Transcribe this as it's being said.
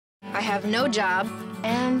I have no job.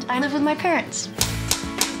 And I live with my parents.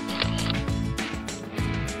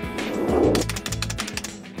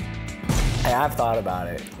 I've thought about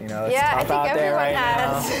it, you know, it's Yeah, tough I think out there right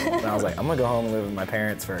everyone has. now. And I was like, I'm gonna go home and live with my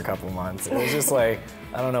parents for a couple months. It was just like,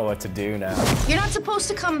 I don't know what to do now. You're not supposed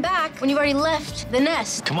to come back when you've already left the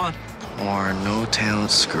nest. Come on. Or no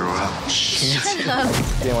talent, screw up. Shut up.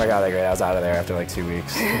 It didn't work out that great. I was out of there after like 2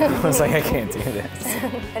 weeks. I was like, I can't do this.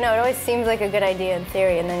 I know, it always seems like a good idea in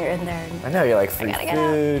theory, and then you're in there. And I know, you're like free gotta get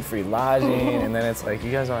food, free lodging, and then it's like,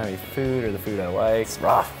 you guys don't have any food or the food I like. It's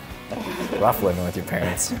rough. Rough living with your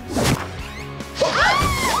parents.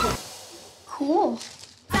 Cool.